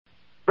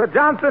The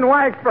Johnson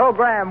Wax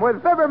Program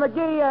with Fibber,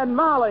 McGee, and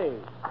Molly.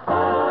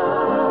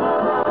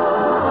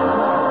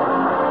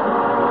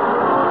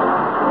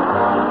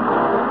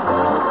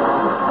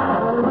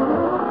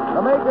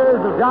 The makers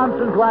of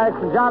Johnson's Wax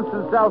and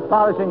Johnson's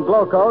Self-Polishing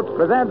Glow Coats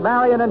present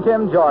Marion and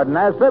Tim Jordan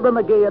as Fibber,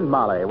 McGee, and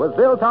Molly with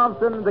Bill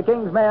Thompson, the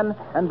King's Men,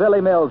 and Billy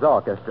Mills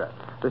Orchestra.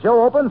 The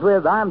show opens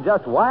with I'm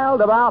Just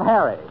Wild About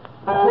Harry.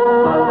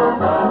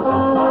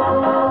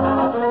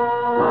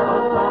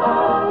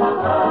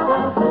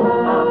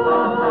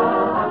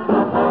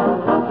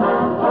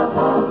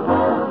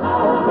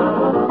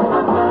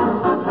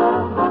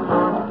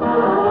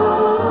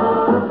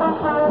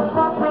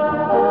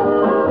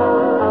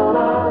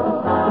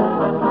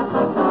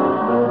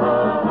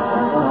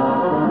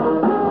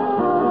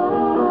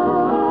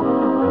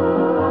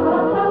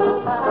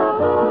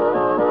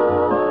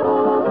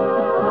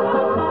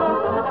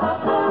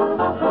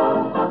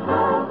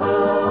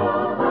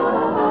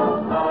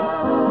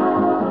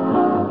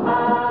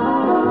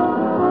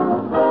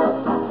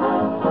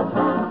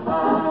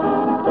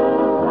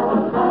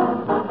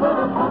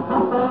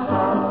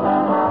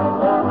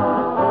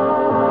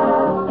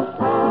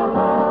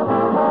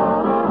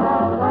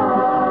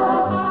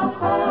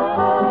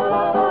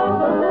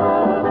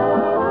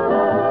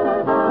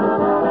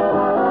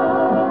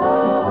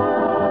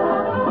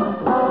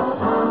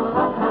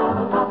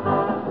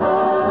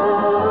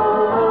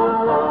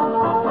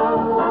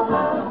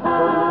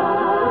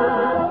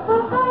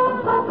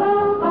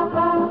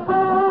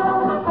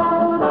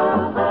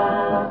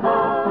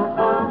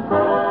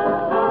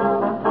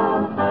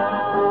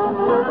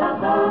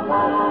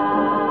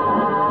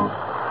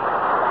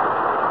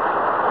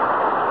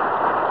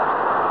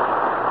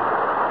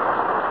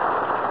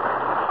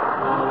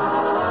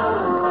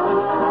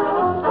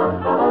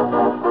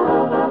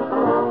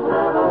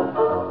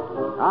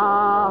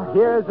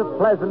 Here's a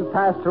pleasant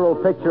pastoral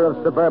picture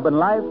of suburban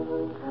life.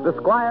 The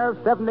squire of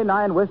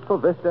 79 Wistful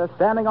Vista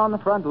standing on the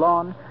front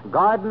lawn,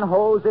 garden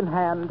hose in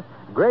hand,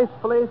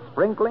 gracefully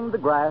sprinkling the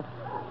grass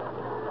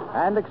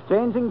and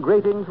exchanging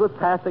greetings with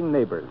passing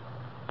neighbors.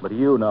 But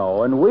you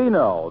know, and we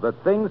know,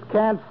 that things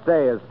can't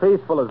stay as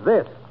peaceful as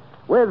this.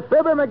 With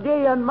Fibber,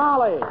 McGee, and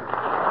Molly.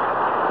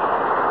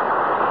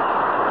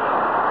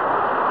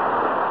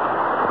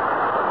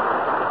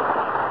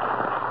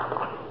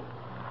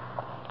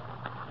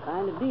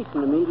 Kind of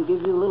decent of me to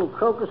give you little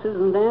crocuses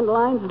and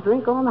dandelions to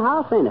drink on the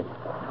house, ain't it?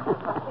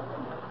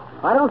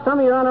 Why don't some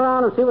of you run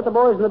around and see what the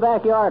boys in the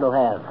backyard will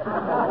have?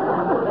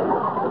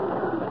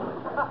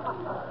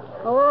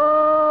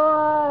 Oh,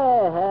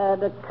 I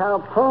had a cow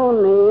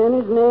pony, and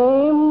his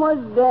name was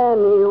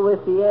Danny,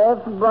 with the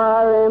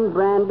F-bar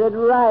embranded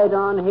right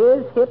on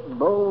his hip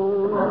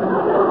bone.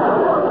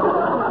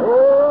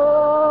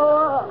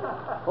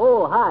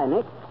 Oh, hi,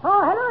 Nick.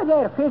 Oh, hello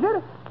there,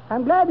 Fizzer.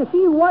 I'm glad to see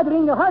you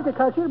watering the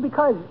horticulture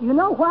because you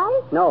know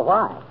why? No,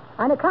 why?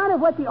 On account of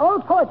what the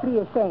old poetry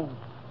is saying.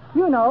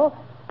 You know,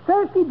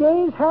 thirsty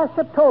days has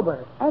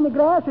September, and the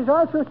grass is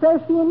also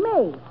thirsty in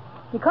May.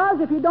 Because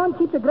if you don't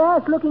keep the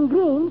grass looking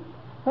green,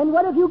 then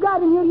what have you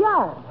got in your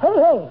yard? Hey,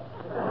 hey.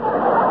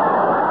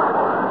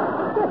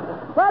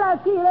 Well, I'll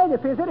see you later,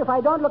 Fizzer, if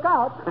I don't look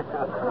out.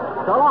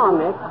 So long,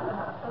 Nick.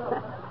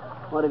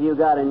 What have you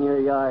got in your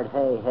yard?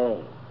 Hey,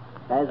 hey.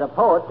 As a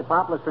poet, the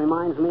Populus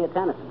reminds me of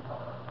Tennyson.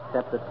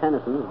 Except that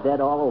Tennyson's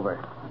dead all over.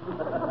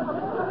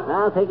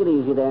 Now, take it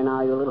easy there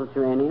now, you little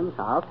geraniums.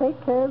 I'll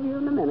take care of you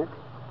in a minute.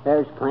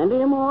 There's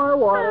plenty more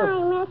water.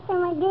 Hi, Mr.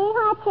 McGee.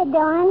 What you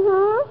doing,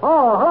 huh?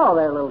 Oh, hello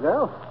there, little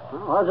girl.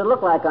 Well, what does it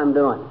look like I'm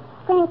doing?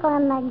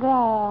 Sprinkling the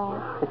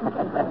grass.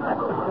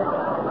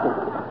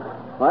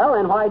 Well,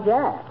 then why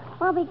Jack?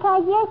 Well,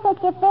 because you're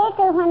such a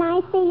faker, when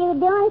I see you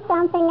doing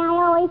something, I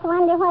always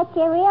wonder what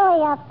you're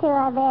really up to,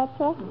 I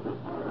betcha.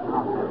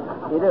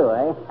 You do,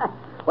 eh?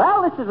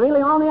 Well, this is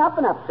really on the up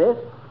and up, sis.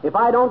 If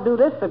I don't do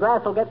this, the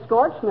grass will get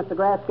scorched, and if the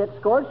grass gets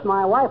scorched,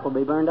 my wife will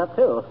be burned up,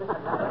 too.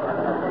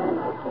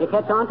 You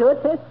catch on to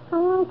it, sis?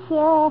 Oh,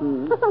 sure.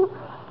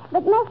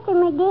 But, Mr.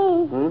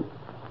 McGee,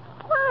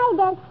 why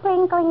does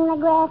sprinkling the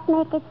grass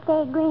make it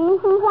stay green?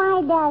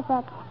 Why does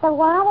it? The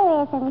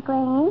water isn't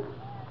green.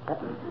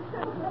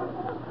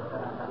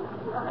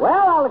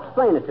 Well, I'll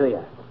explain it to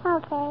you.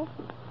 Okay.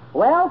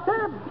 Well,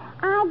 sir?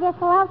 I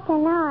just love to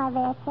know, I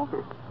betcha.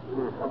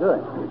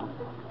 Good.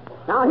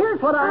 Now, here's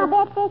what I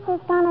bet this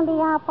is going to be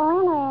awful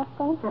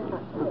interesting.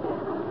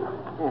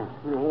 Yeah,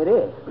 it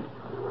is.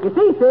 You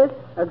see, sis,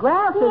 a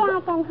grass is...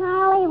 I can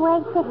hardly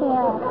wait to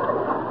hear it.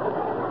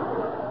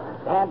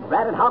 Dad,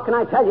 Braddock, how can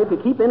I tell you if you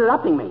keep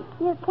interrupting me?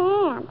 You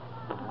can't.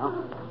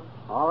 Well,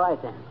 all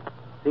right, then.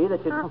 See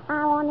that you... I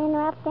won't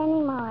interrupt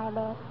anymore, I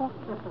betcha.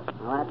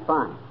 Well, that's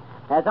fine.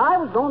 As I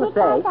was going to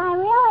say... Because I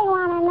really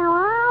want to know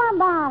all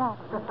about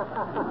it.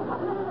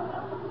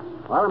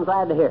 Well, I'm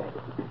glad to hear it.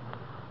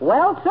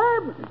 Well,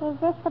 sir... Is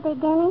this the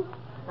beginning?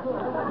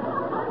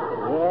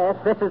 Yes,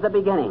 this is the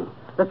beginning.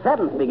 The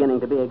 7th beginning,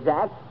 to be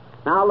exact.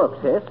 Now,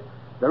 look, sis.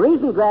 The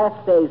reason grass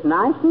stays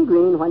nice and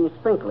green when you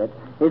sprinkle it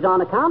is on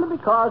account of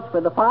because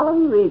for the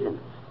following reasons.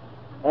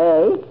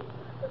 A,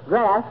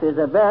 grass is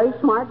a very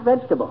smart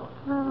vegetable.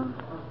 Oh.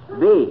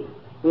 B,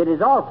 it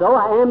is also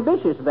an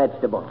ambitious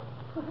vegetable.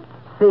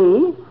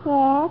 C,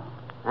 Yes.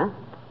 huh?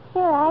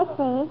 Sure, I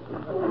see.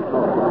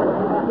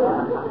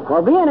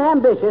 Well, being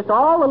ambitious,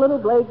 all the little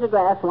blades of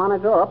grass want to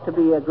grow up to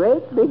be a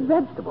great big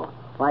vegetable,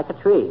 like a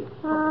tree.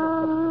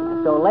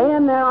 So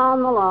laying there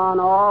on the lawn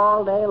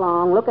all day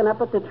long, looking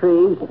up at the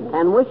trees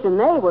and wishing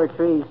they were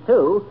trees,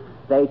 too,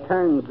 they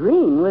turn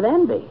green with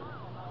envy.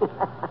 See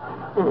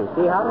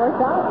how it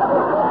works out?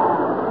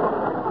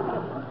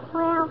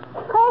 Well,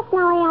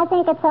 personally, I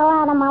think it's a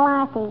lot of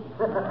malarkey.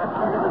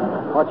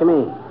 What you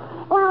mean?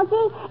 Well,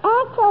 gee,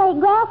 actually,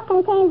 grass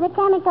contains a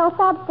chemical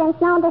substance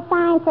known to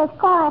science as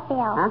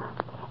chlorophyll. Huh?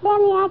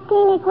 Then the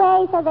actinic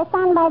rays of the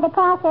sun, by the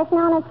process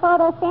known as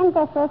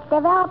photosynthesis,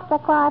 develops the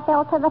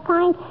chlorophyll to the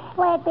point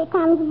where it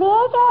becomes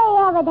visually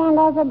evident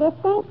as a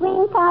distinct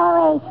green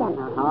coloration.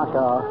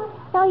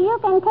 So you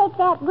can take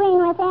that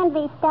green with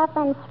envy stuff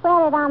and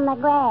spread it on the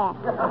grass.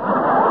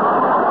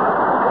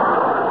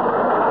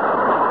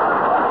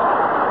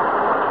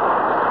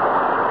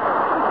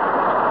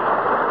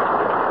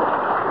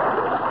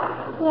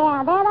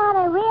 Yeah, that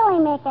ought to really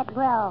make it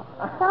grow.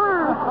 So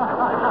long.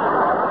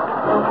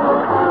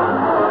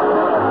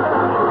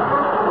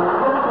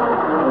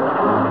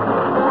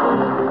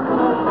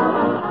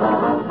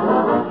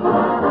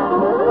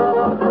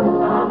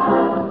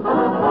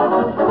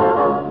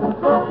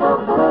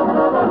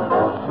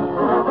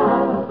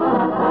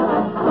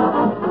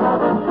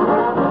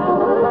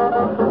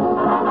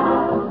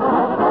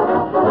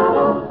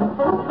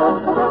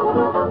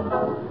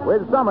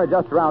 With summer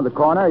just around the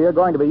corner, you're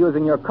going to be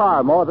using your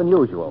car more than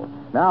usual.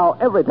 Now,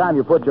 every time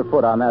you put your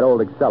foot on that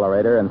old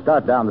accelerator and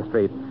start down the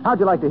street, how'd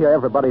you like to hear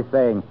everybody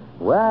saying,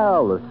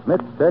 well, the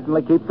Smiths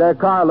certainly keep their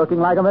car looking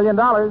like $1 million?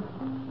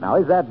 Now,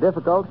 is that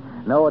difficult?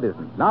 No, it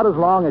isn't. Not as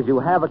long as you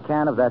have a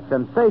can of that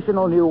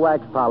sensational new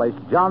wax polish,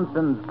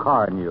 Johnson's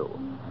Car New.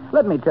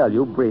 Let me tell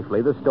you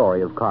briefly the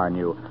story of Car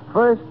New.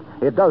 First,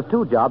 it does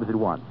two jobs at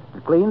once.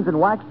 It cleans and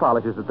wax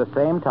polishes at the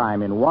same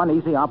time in one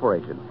easy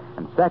operation.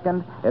 And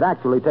second, it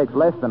actually takes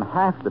less than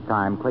half the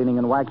time cleaning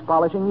and wax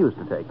polishing used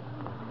to take.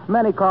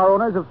 Many car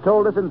owners have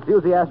told us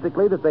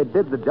enthusiastically that they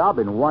did the job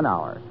in 1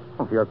 hour.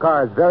 If your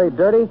car is very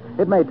dirty,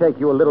 it may take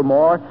you a little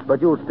more,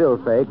 but you'll still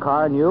say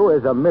Car New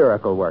is a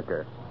miracle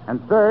worker. And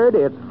third,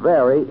 it's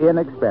very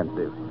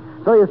inexpensive.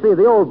 So you see,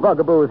 the old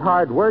bugaboo's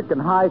hard work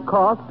and high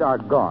cost are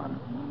gone.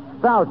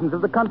 Thousands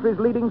of the country's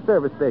leading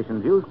service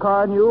stations use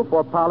Car New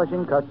for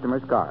polishing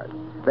customers' cars.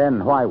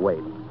 Then why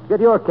wait? Get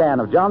your can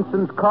of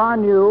Johnson's Car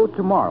New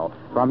tomorrow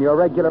from your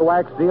regular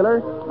wax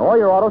dealer or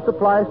your auto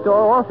supply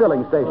store or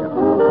filling station.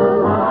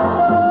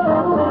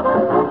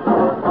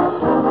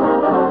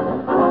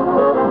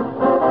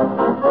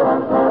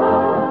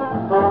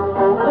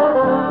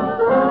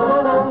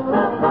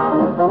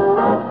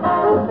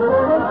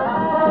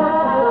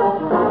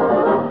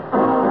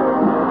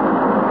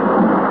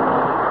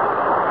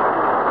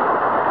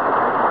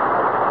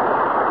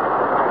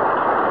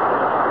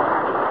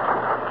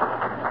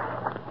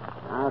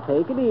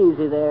 Take it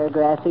easy there,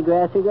 Grassy.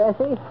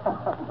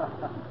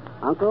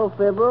 Uncle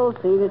Fibber will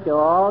see that you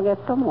all get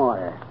some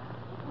water.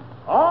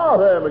 Ah,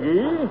 there,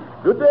 McGee.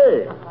 Good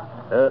day.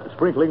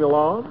 Sprinkling the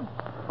lawn?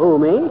 Who,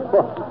 me?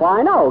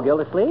 Why, no,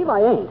 Gildersleeve,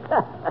 I ain't.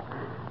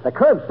 The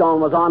curbstone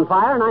was on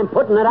fire, and I'm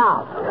putting it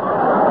out.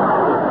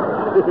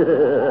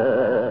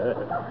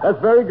 That's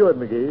very good,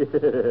 McGee.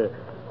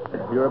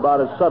 You're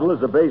about as subtle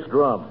as a bass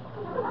drum.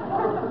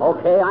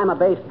 Okay, I'm a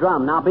bass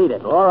drum. Now beat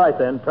it. All right,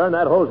 then. Turn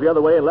that hose the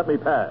other way and let me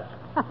pass.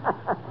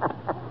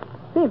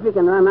 See if you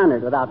can run under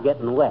it without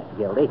getting wet,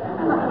 Gildy.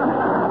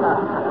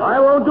 I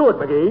won't do it,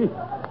 McGee.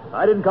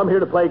 I didn't come here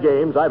to play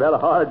games. I've had a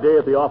hard day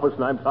at the office,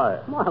 and I'm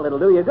tired. Well, it'll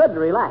do you good to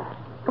relax.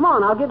 Come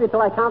on, I'll give you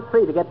till I count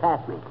 3 to get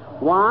past me.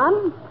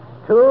 1,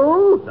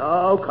 2...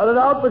 No, cut it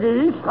out,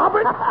 McGee. Stop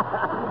it.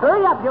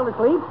 Hurry up,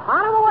 Gildersleeve.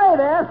 On him away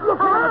there.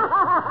 Look at it.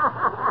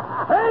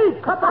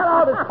 Hey, cut that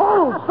out. It's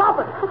cold. Stop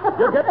it.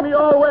 You're getting me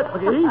all wet,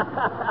 McGee.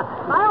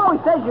 I always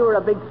said you were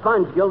a big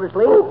sponge,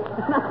 Gildersleeve.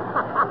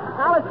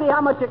 Now let's see how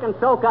much you can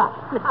soak up.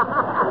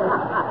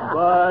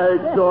 By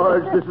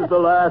George, this is the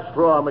last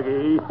straw,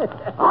 McGee.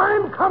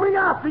 I'm coming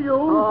after you.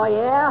 Oh,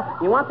 yeah?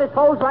 You want this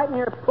hose right in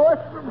your puss?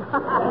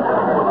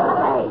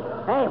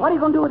 Hey, what are you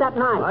going to do with that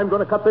knife? I'm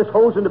going to cut this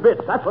hose into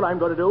bits. That's what I'm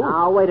going to do.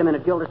 Now, wait a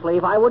minute,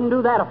 Gildersleeve. I wouldn't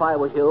do that if I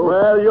was you.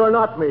 Well, you're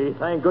not me.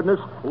 Thank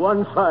goodness.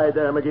 One side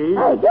there, McGee.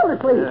 Hey,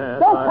 Gildersleeve,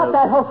 don't cut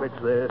that hose. Fix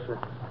this.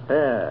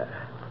 Yeah.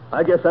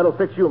 I guess that'll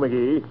fix you,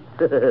 McGee.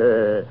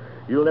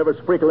 You'll never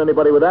sprinkle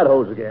anybody with that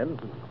hose again.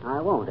 I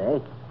won't, eh?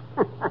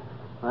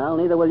 Well,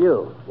 neither will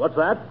you. What's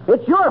that?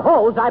 It's your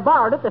hose. I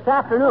borrowed it this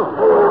afternoon.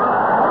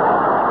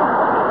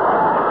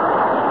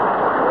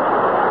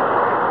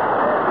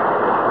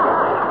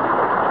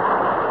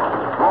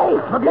 Hey,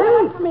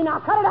 McGee! Me now.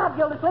 Cut it out,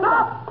 Gildersleeve.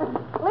 Stop!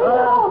 Leave it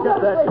alone,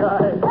 Get that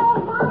guy.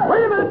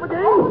 Wait a minute,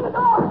 McGee. Open the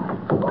door.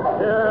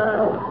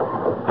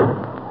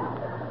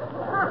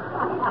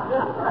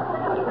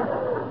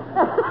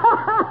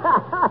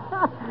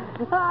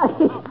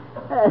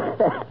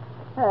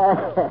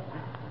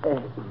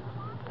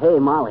 Hey,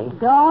 Molly.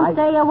 Don't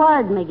say a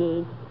word,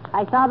 McGee.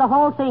 I saw the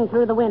whole thing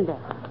through the window.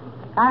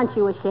 Aren't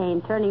you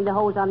ashamed, turning the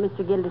hose on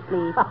Mr.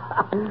 Gildersleeve?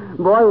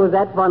 Boy, was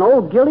that fun.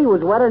 Old Gildy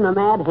was wetter than a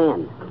mad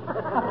hen.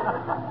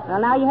 Well,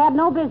 now, you had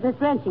no business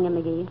drenching him,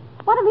 McGee.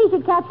 What if he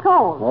should catch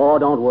cold? Oh,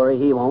 don't worry,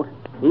 he won't.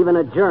 Even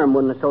a germ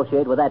wouldn't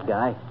associate with that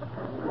guy.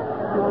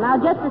 Well, now,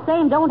 just the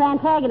same, don't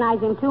antagonize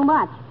him too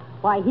much.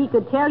 Why, he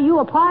could tear you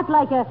apart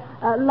like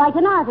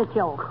an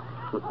artichoke.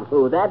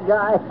 Who, that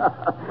guy?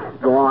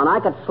 Go on, I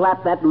could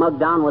slap that mug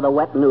down with a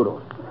wet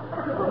noodle.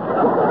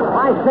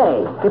 I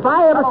say, if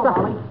I ever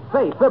stop...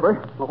 Say,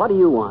 Fibber. Well, what do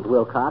you want,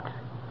 Wilcox?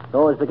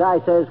 Though, as the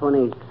guy says when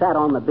he sat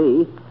on the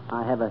bee,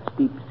 I have a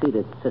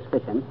steep-seated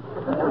suspicion.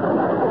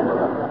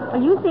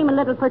 Well, you seem a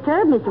little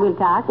perturbed, Mr.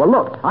 Wilcox. Well,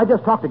 look, I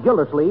just talked to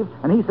Gildersleeve,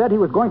 and he said he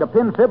was going to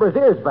pin Fibber's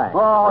ears back.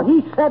 Oh,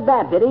 he said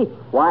that, did he?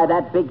 Why,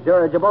 that big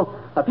dirigible.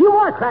 A few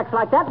more cracks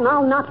like that, and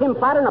I'll knock him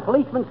flat on a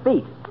policeman's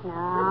feet.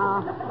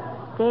 Now,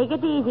 take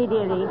it easy,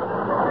 dearie.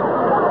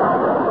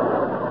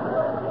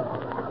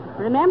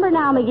 Remember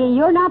now, McGee,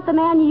 you're not the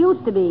man you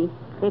used to be,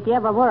 if you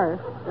ever were.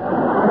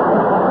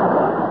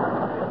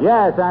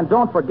 Yes, and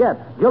don't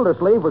forget,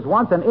 Gildersleeve was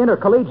once an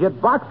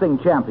intercollegiate boxing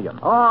champion.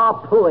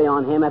 Oh, pooey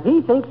on him. If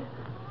he thinks...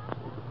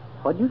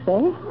 What'd you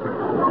say?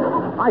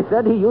 I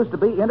said he used to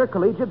be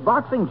intercollegiate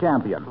boxing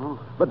champion. Oh.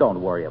 But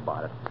don't worry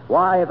about it.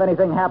 Why, if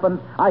anything happens,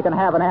 I can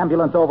have an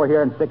ambulance over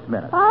here in 6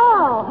 minutes.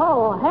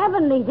 Oh,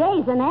 heavenly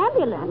days, an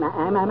ambulance.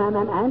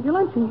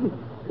 Ambulance?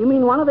 You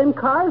mean one of them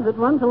cars that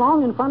runs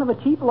along in front of a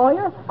cheap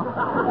lawyer?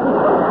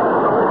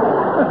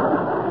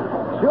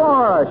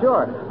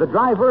 Sure. The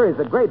driver is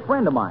a great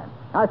friend of mine.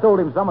 I sold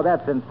him some of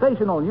that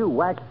sensational new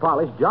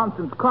wax-polished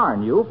Johnson's car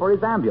new for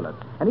his ambulance,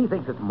 and he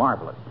thinks it's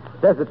marvelous.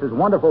 Says it's as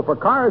wonderful for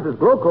cars as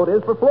Glow Coat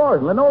is for floors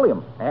and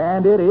linoleum.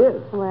 And it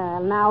is.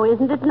 Well, now,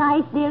 isn't it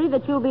nice, dearie,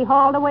 that you'll be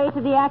hauled away to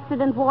the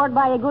accident ward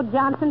by a good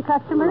Johnson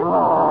customer?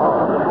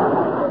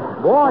 Oh.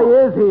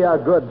 Boy, is he a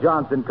good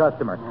Johnson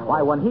customer.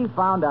 Why, when he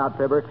found out,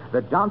 Fibber,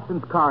 that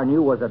Johnson's Car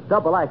New was a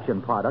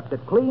double-action product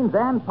that cleans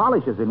and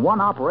polishes in one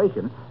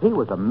operation, he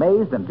was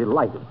amazed and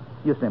delighted.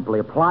 You simply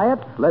apply it,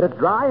 let it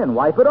dry, and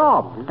wipe it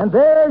off. And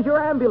there's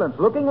your ambulance,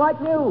 looking like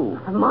new.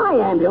 My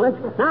ambulance?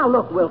 Now,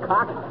 look,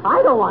 Wilcox,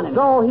 I don't want it.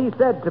 So he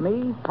said to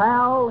me,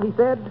 pal, he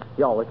said.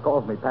 He always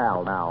calls me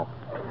pal now.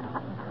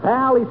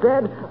 Pal, he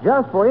said,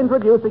 just for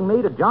introducing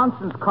me to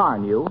Johnson's Car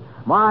New,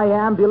 my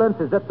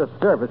ambulance is at the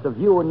service of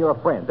you and your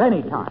friends,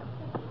 anytime.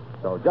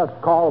 So just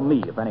call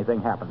me if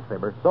anything happens,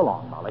 Fibber. So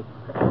long, Molly.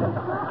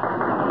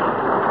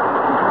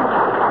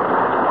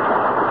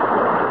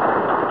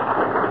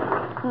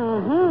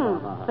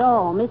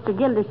 So, Mr.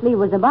 Gildersleeve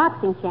was a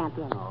boxing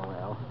champion. Oh,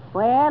 well.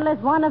 Well, as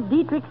one of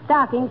Dietrich's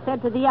stockings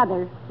said to the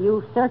other,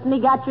 you certainly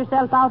got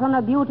yourself out on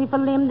a beautiful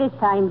limb this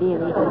time,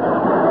 dearie.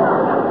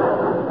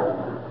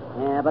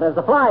 Yeah, but as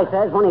the fly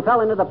says, when he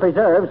fell into the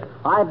preserves,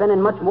 I've been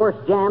in much worse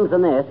jams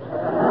than this.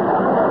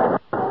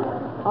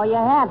 Oh, you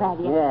have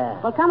you? Yeah.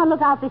 Well, come and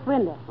look out this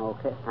window.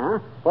 Okay. Huh?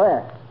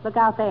 Where? Look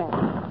out there.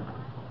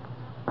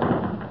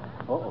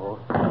 Uh-oh.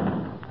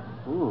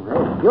 Oh,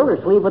 there's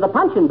Gildersleeve with a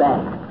punching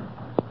bag.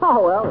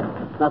 Oh, well,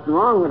 there's nothing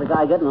wrong with a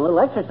guy getting a little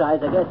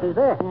exercise, I guess, is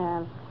there?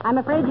 I'm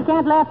afraid you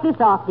can't laugh this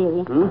off,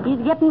 dearie. He's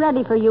getting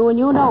ready for you, and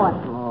you know it.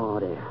 Oh,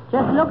 dear.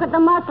 Just look at the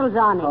muscles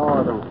on it.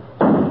 Oh, don't.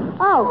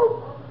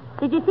 Oh,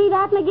 did you see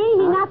that,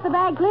 McGee? He knocked the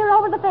bag clear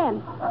over the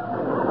fence.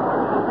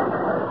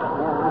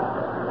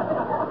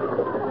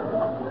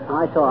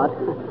 I saw it.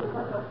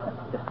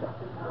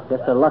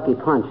 Just a lucky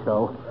punch,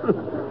 though.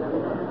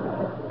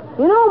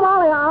 You know,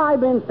 Molly, I've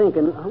been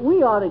thinking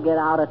we ought to get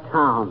out of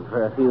town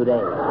for a few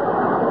days.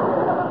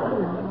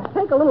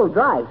 Take a little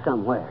drive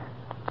somewhere.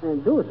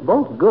 And do us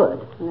both good.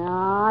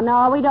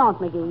 No, we don't,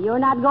 McGee. You're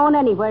not going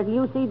anywhere till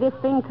you see this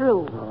thing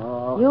through.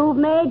 Oh. You've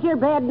made your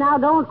bed, now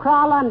don't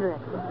crawl under it.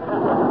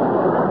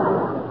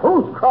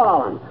 Who's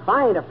crawling?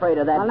 I ain't afraid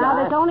of that Well, guy. now,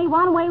 there's only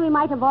one way we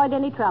might avoid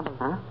any trouble.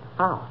 Huh?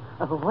 How?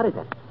 What is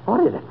it? What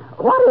is it?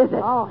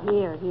 Oh,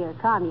 here,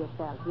 calm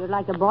yourself. You're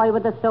like a boy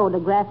with a soda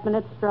grasping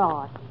at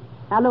straws.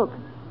 Now, look,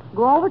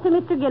 go over to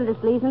Mr.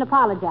 Gildersleeve and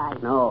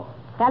apologize. No.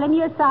 Tell him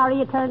you're sorry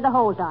you turned the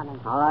hose on him.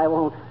 I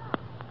won't.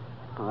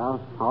 Well,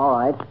 all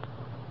right.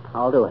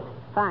 I'll do it.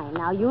 Fine.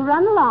 Now, you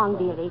run along,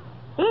 dearie.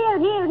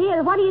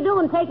 Here. What are you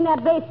doing taking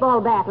that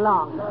baseball bat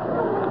along?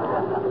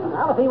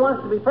 Well, if he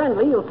wants to be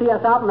friendly, you'll see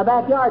us out in the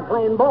backyard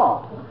playing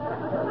ball.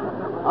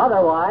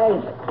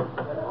 Otherwise,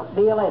 I'll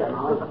see you later,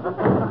 Molly.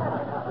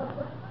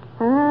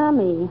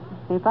 Me.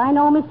 If I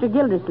know Mr.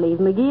 Gildersleeve,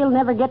 McGee'll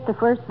never get to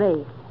first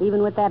base,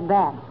 even with that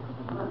bat.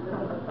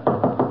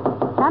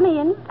 Come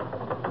in.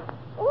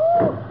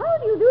 Oh, how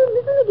do you do,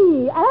 Mr.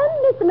 McGee? And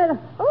Mr. Miller.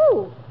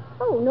 Oh,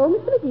 no,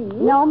 Mr. McGee.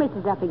 No,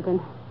 Mrs. Uppington.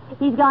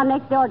 He's gone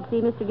next door to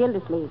see Mr.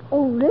 Gildersleeve.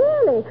 Oh,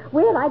 really?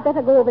 Well, I'd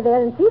better go over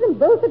there and see them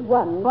both at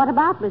once. What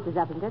about Mrs.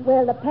 Uppington?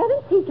 Well, the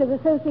Parent Teachers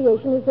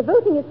Association is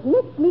devoting its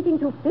next meeting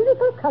to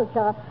physical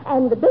culture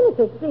and the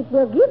benefits it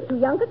will give to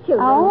younger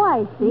children. Oh,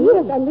 I see.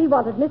 Yes, and we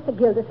wanted Mr.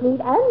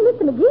 Gildersleeve and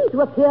Mr. McGee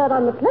to appear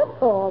on the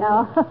platform.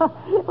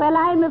 Oh, well,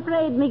 I'm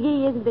afraid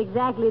McGee isn't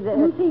exactly the...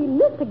 You see,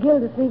 Mr.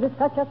 Gildersleeve is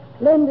such a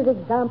splendid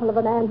example of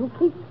a man who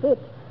keeps fit.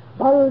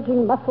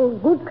 Bulging muscles,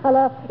 good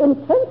color,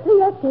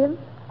 intensely active.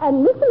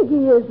 And Mr.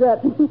 McGee is,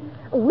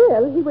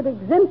 well, he would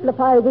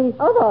exemplify the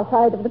other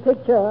side of the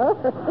picture.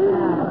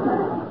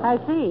 I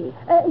see.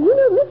 You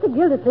know, Mr.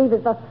 Gildersleeve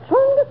is the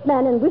strongest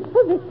man in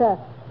Wistful Vista.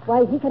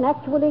 Why, he can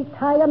actually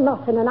tie a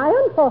knot in an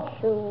iron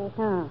horseshoe.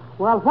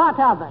 Well, what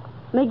of it?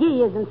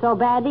 McGee isn't so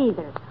bad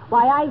either.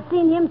 Why, I've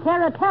seen him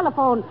tear a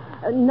telephone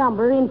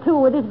number in two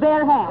with his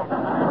bare hand.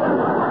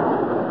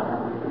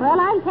 Well,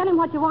 I'll tell him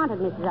what you wanted,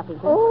 Mrs.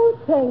 Uppington. Oh,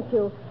 thank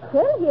you.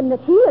 Tell him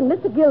that he and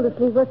Mr.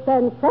 Gildersleeve will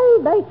stand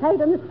side by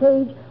side on the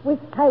stage with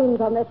signs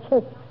on their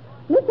chests.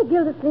 Mr.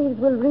 Gildersleeve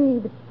will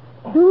read,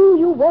 "Do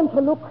you want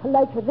to look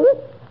like this?"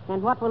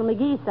 And what will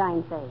McGee's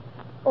sign say?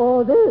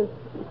 Or this.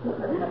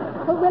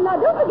 Well, now,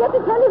 don't forget to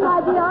tell him,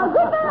 my dear.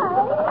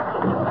 Goodbye.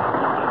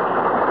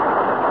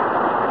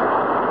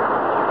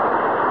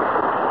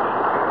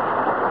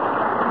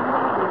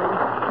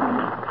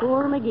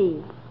 Poor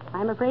McGee.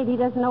 I'm afraid he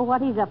doesn't know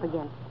what he's up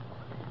against.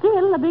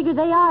 Still, the bigger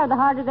they are, the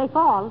harder they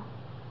fall.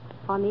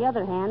 On the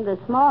other hand, the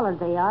smaller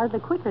they are, the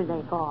quicker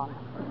they fall.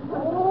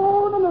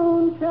 Oh, the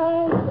moon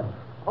shines.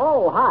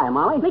 Oh, hi,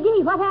 Molly.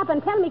 McGee, what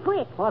happened? Tell me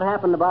quick. What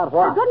happened about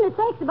For what? goodness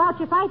sakes, about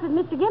your fight with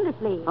Mr.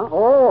 Gildersleeve. Huh?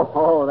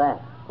 Oh,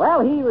 that. Well,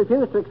 he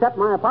refused to accept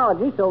my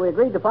apology, so we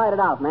agreed to fight it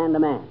out man to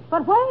man.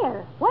 But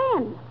where?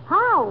 When?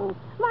 How?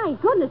 My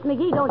goodness,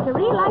 McGee, don't you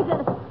realize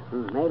that...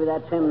 Maybe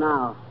that's him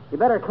now. You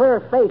better clear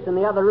space in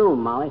the other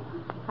room, Molly.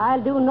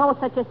 I'll do no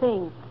such a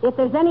thing. If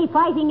there's any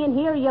fighting in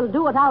here, you'll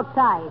do it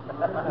outside.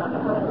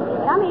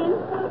 Come in.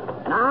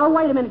 Now,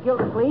 wait a minute,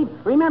 Gildersleeve.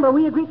 Remember,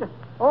 we agreed to...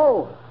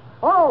 Oh,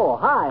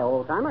 hi,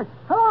 old-timer.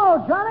 Hello,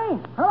 Johnny.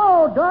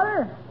 Hello,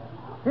 daughter.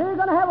 You're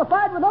going to have a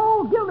fight with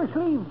old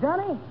Gildersleeve,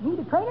 Johnny. Need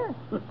a trainer?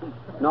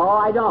 No,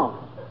 I don't.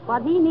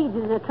 What he needs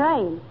is a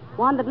train.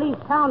 One that leaves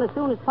town as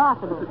soon as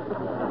possible.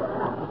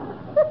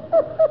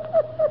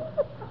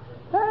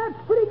 That's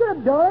pretty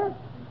good, daughter.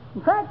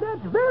 In fact,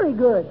 that's very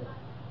good.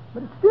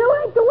 But it still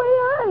ain't the way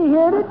I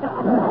heard it.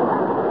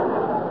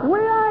 The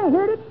way I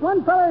heard it,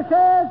 one feller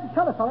says to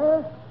t'other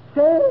feller,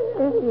 says,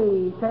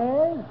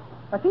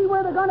 I see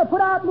where they're going to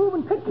put out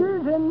moving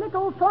pictures and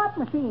nickel slot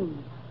machines.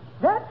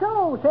 That's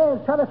so, says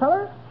t'other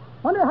feller.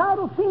 Wonder how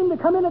it'll seem to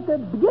come in at the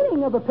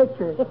beginning of a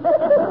picture.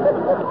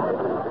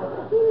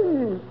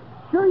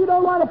 Sure you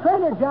don't want a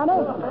trainer,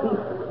 Johnny?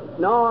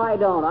 No, I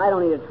don't. I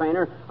don't need a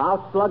trainer.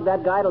 I'll slug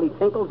that guy till he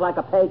tinkles like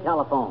a pay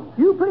telephone.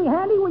 You pretty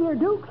handy with your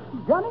dukes,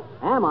 Johnny?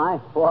 Am I?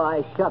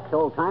 Why, shucks,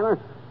 old-timer.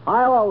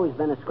 I've always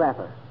been a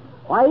scrapper.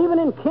 Why, even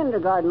in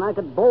kindergarten, I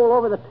could bowl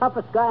over the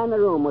toughest guy in the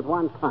room with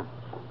one punch.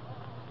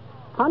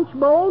 Punch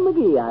Bowl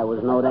McGee, I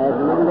was known as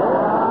in them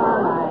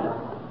days.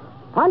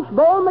 Punch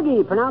Bowl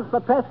McGee, pronounced by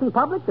press and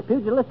public, the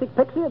pugilistic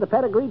pixie of the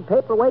pedigreed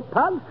paperweight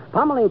pug,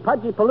 pummeling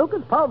pudgy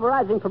palookas,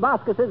 pulverizing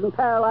proboscises and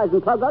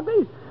paralyzing plug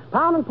uglies,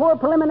 pounding poor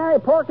preliminary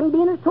pork and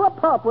beaners to a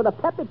pulp with a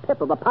peppy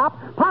pip of a pop,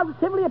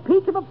 positively a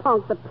peach of a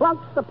punk that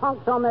plunks the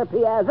punks on their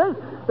piazzas,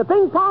 the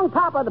ping-pong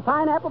pop of the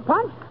pineapple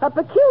punch, a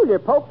peculiar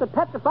poke that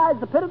petrifies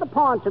the pit of the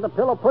paunch of the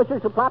pillow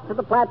pushers who flop to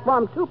the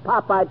platform too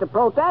pop-eyed to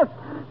protest,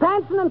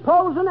 prancing and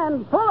posing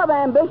and full of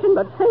ambition,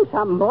 but say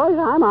something, boys,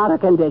 I'm out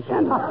of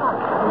condition.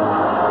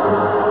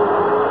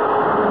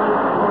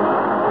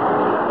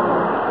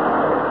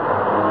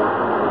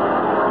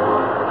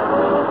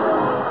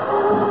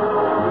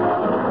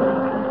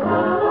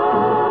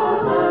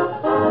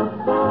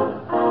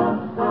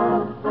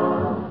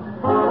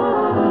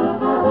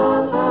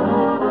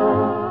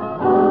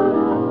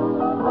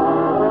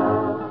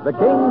 The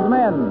King's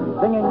Men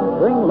singing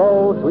Swing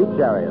Low, Sweet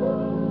Chariot.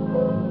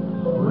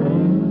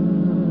 Swing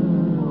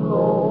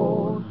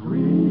low,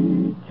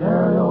 sweet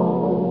chariot.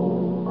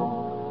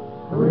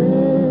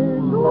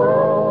 Swing low,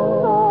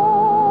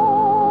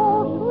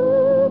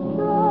 sweet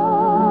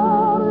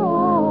chariot.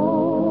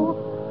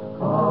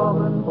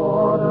 Coming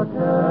for to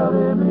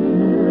carry me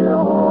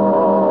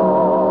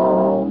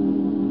home.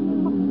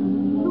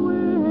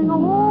 Swing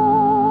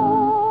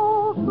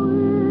low,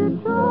 sweet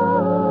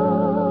chariot.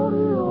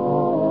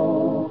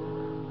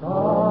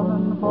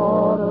 Coming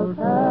for to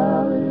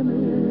carry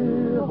me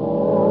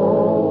home.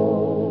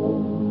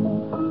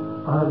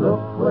 I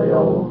looked way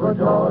over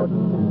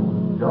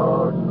Jordan,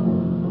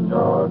 Jordan,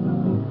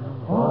 Jordan.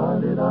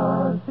 What did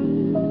I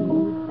see?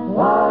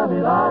 What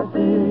did I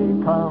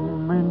see?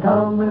 Coming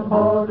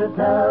for to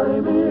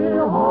carry me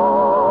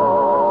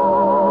home.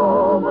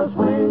 A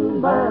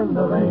swing band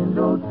of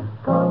angels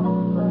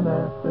coming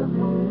after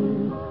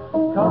me,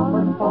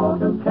 coming for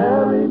to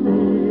carry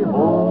me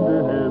home. To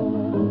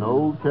heaven,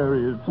 no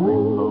chariot,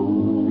 swing low,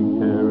 sweet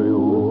chariot,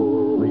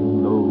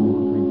 swing low,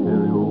 sweet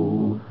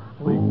chariot,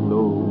 swing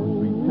low,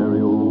 sweet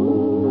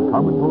chariot,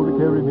 coming for to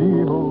carry me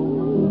home.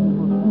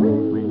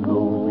 Swing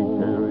low, sweet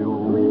chariot,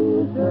 swing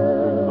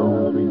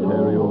low, sweet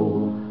chariot,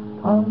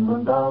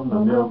 coming down the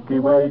Milky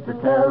Way to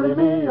carry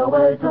me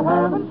away to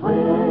heaven.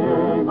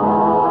 Swing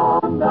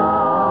on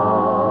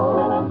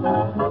down,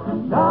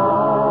 down,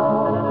 down.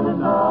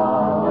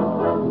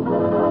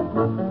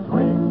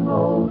 Swing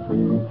low,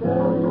 sweet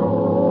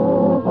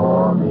chariot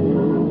for me.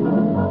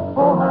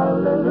 Oh,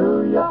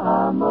 hallelujah,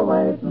 I'm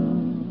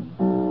a-waiting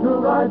to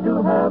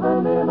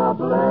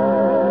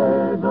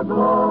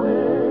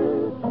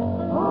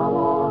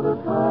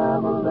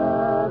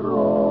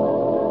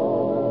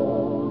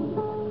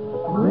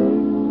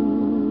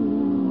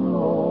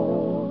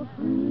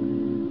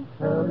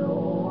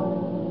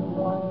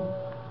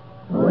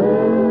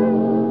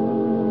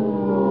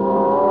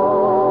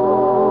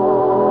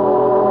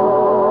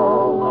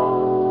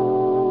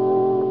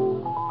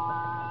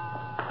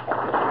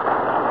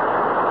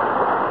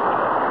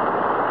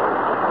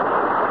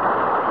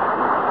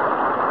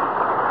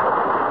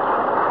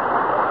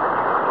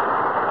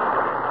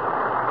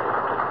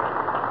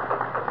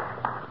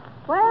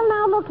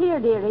here,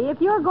 dearie. If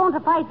you're going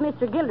to fight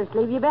Mr.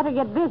 Gildersleeve, you better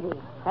get busy.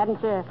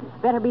 Hadn't you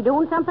better be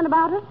doing something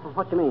about it?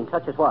 What do you mean?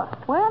 Such as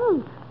what?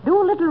 Well,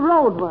 do a little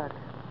road work.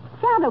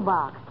 Shadow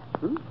box.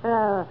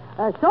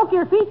 Soak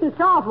your feet in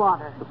salt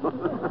water.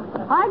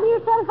 Harden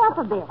yourself up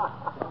a bit.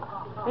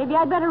 Maybe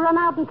I'd better run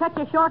out and cut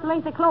you a short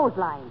length of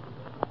clothesline.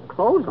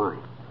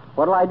 Clothesline?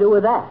 What'll I do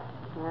with that?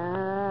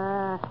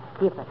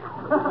 Skip it.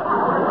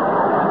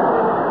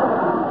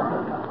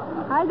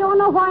 I don't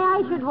know why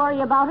I should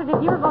worry about it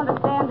if you're going to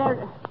stand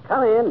there.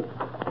 Come in.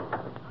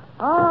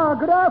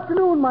 Good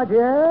afternoon, my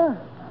dear.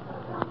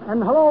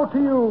 And hello to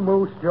you,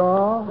 Moose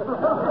Jaw.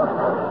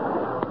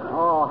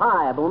 Oh,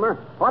 hi, Boomer.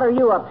 What are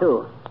you up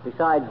to?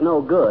 Besides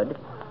no good.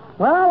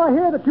 Well, I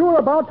hear that you're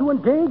about to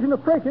engage in a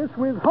fracas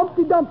with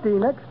Humpty Dumpty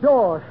next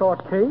door,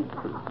 Shortcake.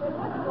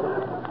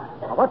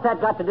 What's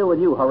that got to do with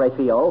you,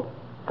 Horatio?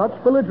 Such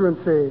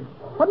belligerency.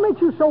 What makes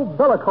you so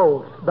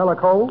bellicose,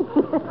 Bellicose?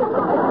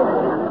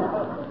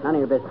 None of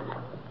your business.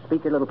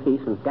 Speak your little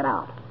piece and get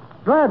out.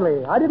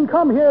 Gladly. I didn't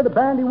come here to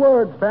bandy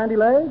words, bandy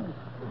legs.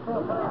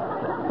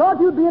 Thought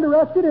you'd be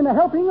interested in a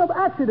helping of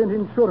accident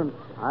insurance.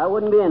 I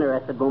wouldn't be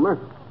interested, Boomer.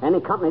 Any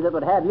company that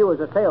would have you as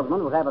a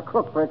salesman would have a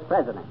crook for its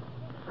president.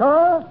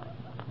 Sir,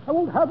 I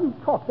won't have you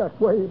talk that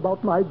way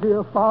about my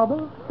dear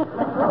father.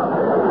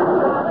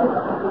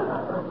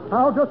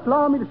 Now, just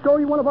allow me to show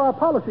you one of our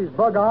policies,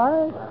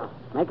 Bug-Eye.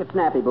 Make it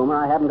snappy, Boomer.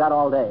 I haven't got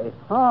all day.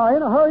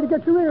 In a hurry to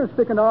get your ears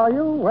thickened, are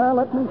you? Well,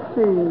 let me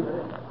see.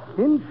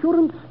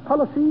 Insurance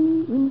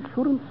policy.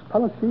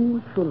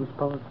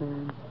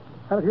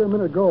 Had it here a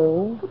minute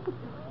ago.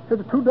 Here's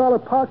a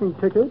 $2 parking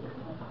ticket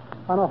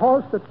on a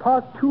horse that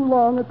parked too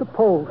long at the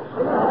post.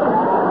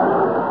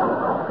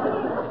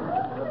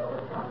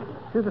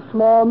 Here's a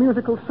small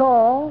musical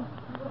saw.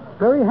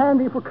 Very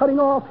handy for cutting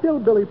off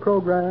hillbilly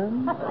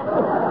programs.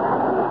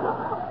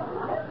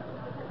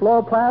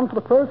 Floor plan for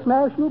the First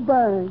National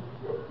Bank.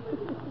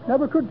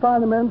 Never could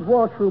find the men's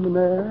washroom in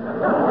there.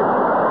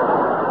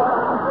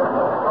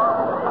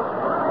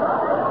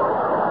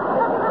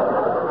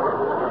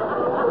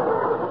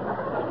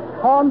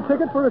 Pawn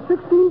ticket for a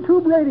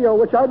 16-tube radio,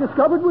 which I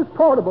discovered was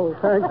portable,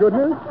 thank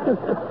goodness.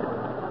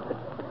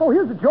 Oh,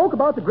 here's a joke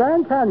about the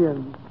Grand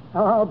Canyon.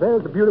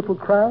 There's a beautiful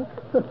crack.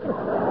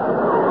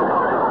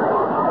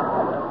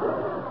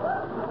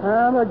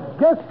 And a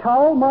guest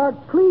towel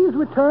marked, please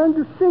return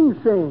to Sing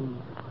Sing.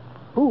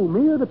 Who,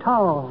 me or the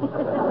towel?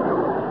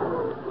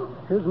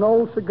 Here's an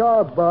old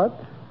cigar butt.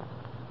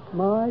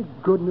 My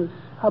goodness,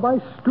 have I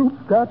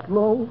stooped that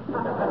low?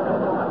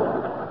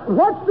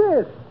 What's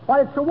this?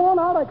 Why, it's so worn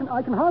out I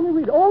can hardly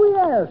read. Oh,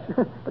 yes,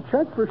 a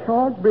check for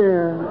short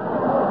beer.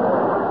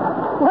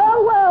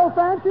 Well,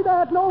 fancy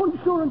that. No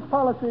insurance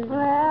policy.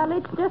 Well,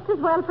 it's just as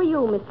well for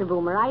you, Mr.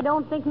 Boomer. I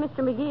don't think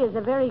Mr. McGee is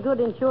a very good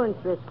insurance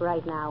risk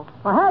right now.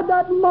 I had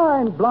that in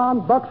mind,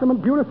 blonde, buxom,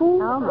 and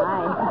beautiful. Oh,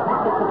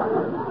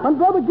 my. When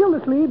Brother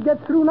Gildersleeve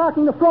gets through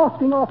knocking the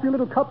frosting off your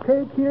little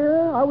cupcake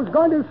here, I was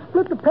going to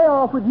split the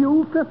payoff with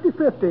you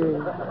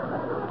 50-50.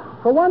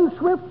 For one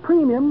swift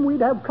premium,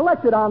 we'd have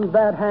collected on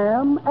that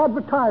ham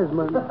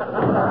advertisement.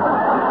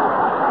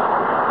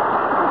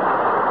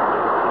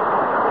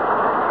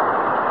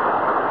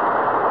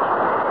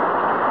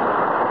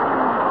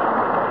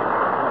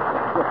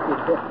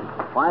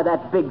 Why,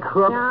 that big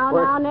crook...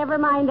 Now, never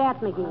mind that,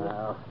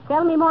 McGee.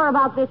 Tell me more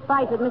about this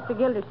fight with Mr.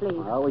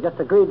 Gildersleeve. Well, we just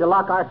agreed to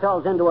lock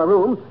ourselves into a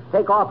room,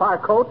 take off our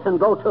coats, and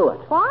go to it.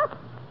 What?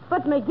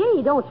 But,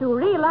 McGee, don't you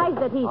realize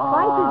that he's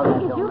twice as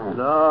big as you?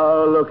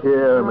 No, look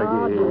here,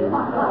 McGee.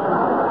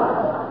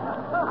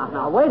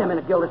 Now, wait a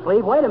minute,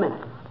 Gildersleeve. Wait a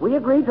minute. We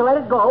agreed to let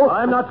it go.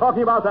 I'm not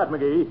talking about that,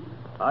 McGee.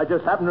 I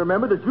just happen to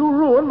remember that you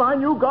ruined my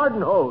new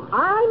garden hose.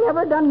 I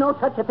never done no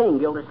such a thing,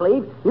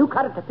 Gildersleeve. You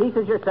cut it to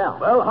pieces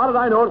yourself. Well, how did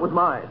I know it was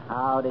mine?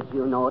 How did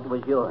you know it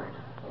was yours?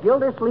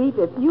 Gildersleeve,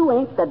 if you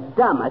ain't the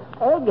dumbest,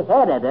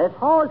 egg-headedest...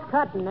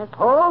 Hose-cuttingest.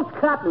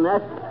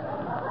 Hose-cuttingest...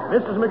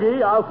 Mrs.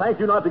 McGee, I'll thank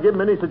you not to give him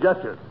any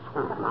suggestions.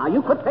 Now,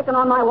 you quit picking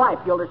on my wife,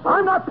 Gildersleeve.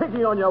 I'm not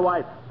picking on your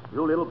wife,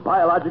 you little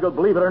biological,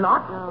 believe it or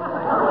not.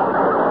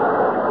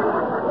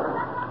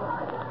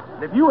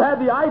 And if you had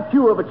the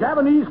IQ of a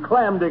Japanese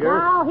clam digger...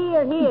 Now,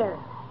 here.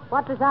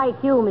 What does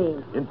IQ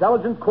mean?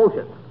 Intelligence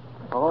quotient.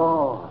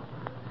 Oh,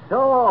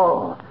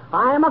 so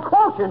I'm a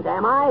quotient,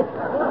 am I?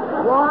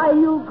 Why,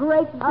 you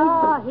great big...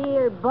 Oh,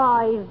 here,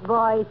 boys,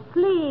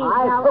 please.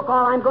 I took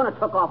all I'm going to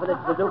took off of this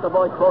bazooka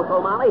boy's quote,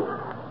 O'Malley.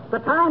 The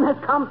time has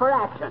come for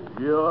action.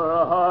 You're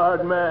a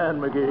hard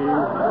man, McGee.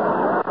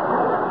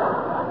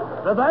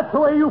 If that's the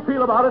way you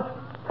feel about it,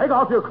 take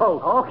off your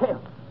coat. Okay.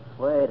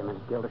 Wait a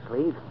minute,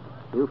 Gildersleeve.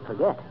 You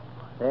forget.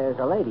 There's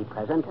a lady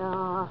present.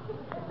 Oh,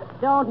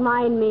 don't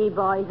mind me,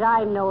 boys.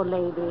 I'm no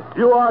lady.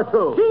 You are,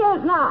 too. She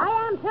is now. I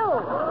am,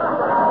 too.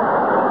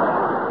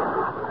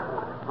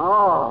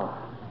 Oh,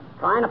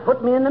 trying to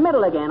put me in the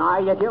middle again,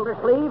 are you,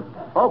 Gildersleeve?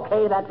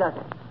 Okay, that does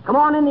it. Come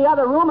on in the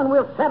other room and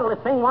we'll settle this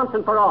thing once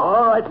and for all.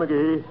 All right,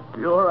 McGee.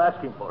 You're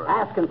asking for it.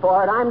 Asking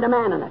for it. I'm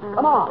demanding it.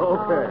 Come on.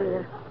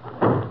 Okay.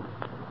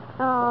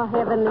 Oh,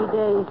 heavenly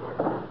days.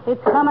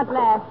 It's come at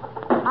last.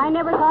 I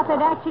never thought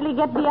they'd actually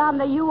get beyond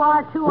the you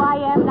are too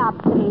I am not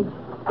stage.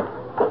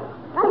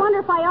 I wonder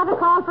if I ought to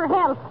call for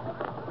help.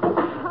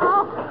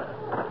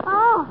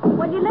 Oh,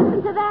 will you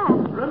listen to that?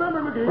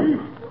 Remember, McGee,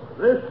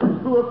 this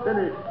is to a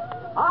finish.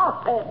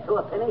 I'll say it to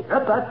a finish.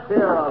 Get that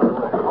chair out of the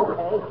way.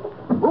 Okay.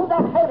 Move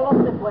that table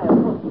over this way.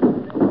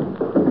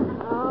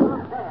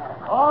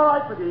 All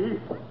right, McGee.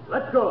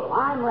 Let's go.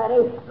 I'm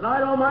ready. And I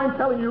don't mind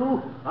telling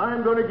you,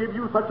 I'm going to give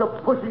you such a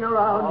pushing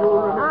around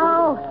you'll remember.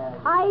 Oh,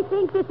 I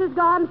think this has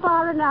gone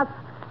far enough.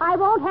 I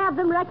won't have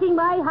them wrecking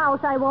my house,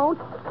 I won't.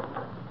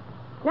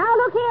 Now,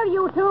 look here,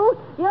 you two.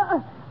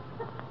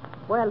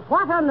 Well,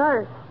 what on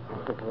earth?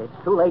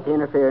 It's too late to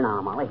interfere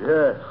now, Molly.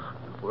 Yes.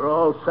 We're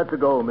all set to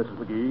go, Mrs.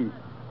 McGee.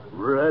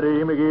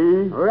 Ready,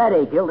 McGee?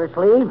 Ready,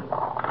 Gildersleeve.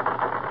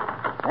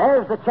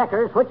 There's the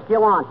checkers. Which do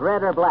you want,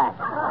 red or black?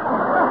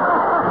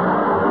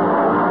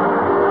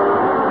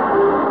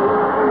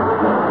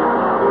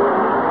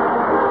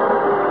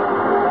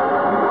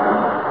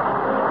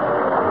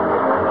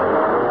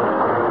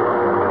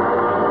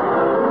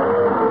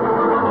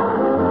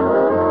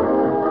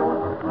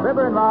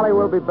 Fibber and Molly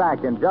will be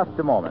back in just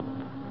a moment.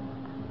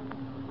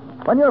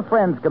 When your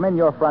friends come in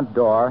your front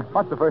door,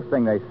 what's the first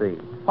thing they see?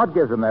 What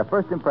gives them their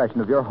first impression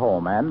of your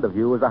home and of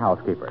you as a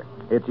housekeeper?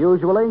 It's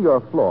usually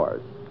your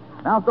floors.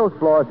 Now, if those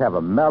floors have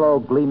a mellow,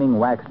 gleaming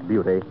waxed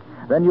beauty,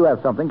 then you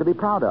have something to be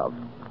proud of.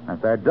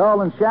 If they're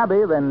dull and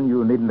shabby, then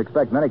you needn't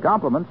expect many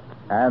compliments.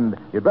 And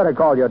you'd better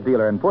call your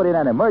dealer and put in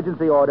an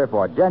emergency order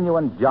for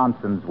genuine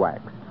Johnson's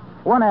wax.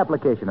 One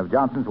application of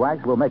Johnson's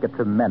wax will make a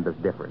tremendous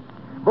difference,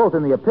 both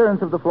in the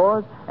appearance of the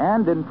floors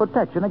and in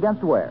protection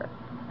against wear.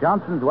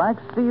 Johnson's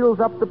wax seals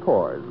up the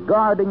pores,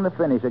 guarding the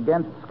finish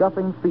against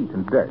scuffing feet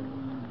and dirt.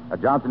 A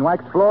Johnson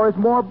wax floor is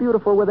more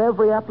beautiful with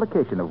every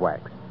application of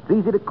wax. It's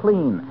easy to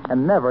clean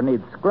and never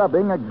needs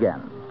scrubbing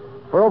again.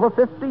 For over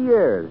 50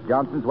 years,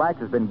 Johnson's wax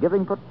has been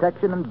giving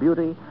protection and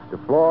beauty to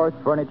floors,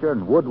 furniture,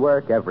 and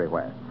woodwork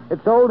everywhere.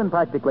 It's sold in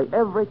practically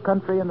every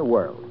country in the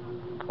world.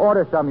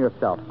 Order some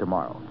yourself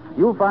tomorrow.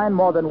 You'll find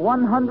more than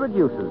 100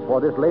 uses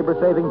for this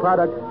labor-saving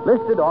product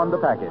listed on the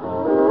package.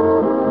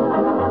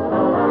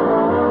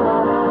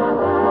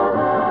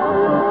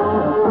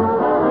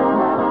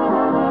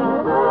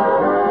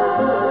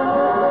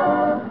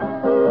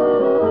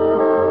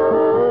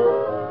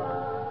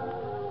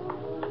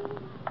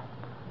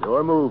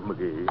 Your move,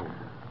 McGee.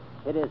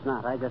 It is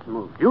not. I just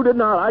moved. You did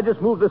not. I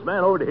just moved this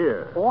man over to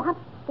here. What?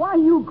 Why,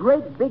 you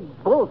great big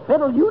bull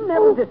fiddle, you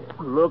never did...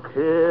 Look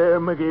here,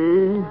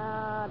 McGee.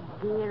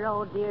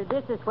 Oh, dear.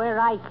 This is where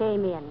I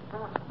came in.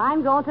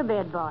 I'm going to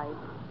bed, boys.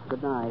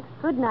 Good night.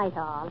 Good night,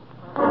 all.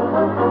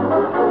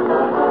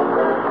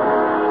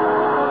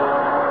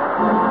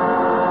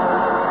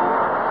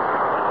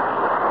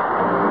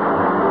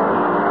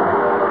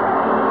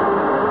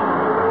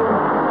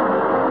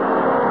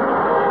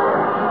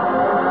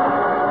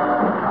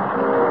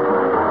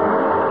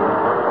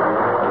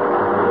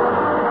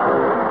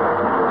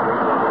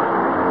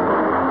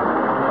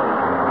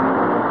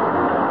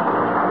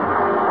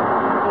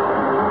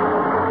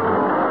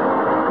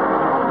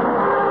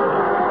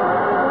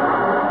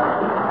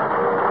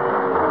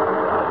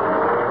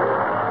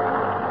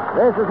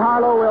 This is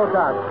Harlow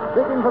Wilcox,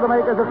 speaking for the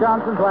makers of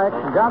Johnson's Wax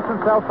and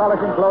Johnson's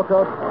Self-Polishing Glow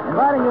Coat,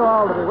 inviting you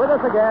all to be with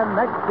us again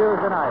next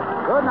Tuesday night.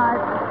 Good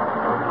night.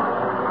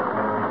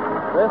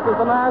 This is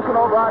the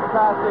National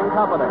Broadcasting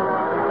Company.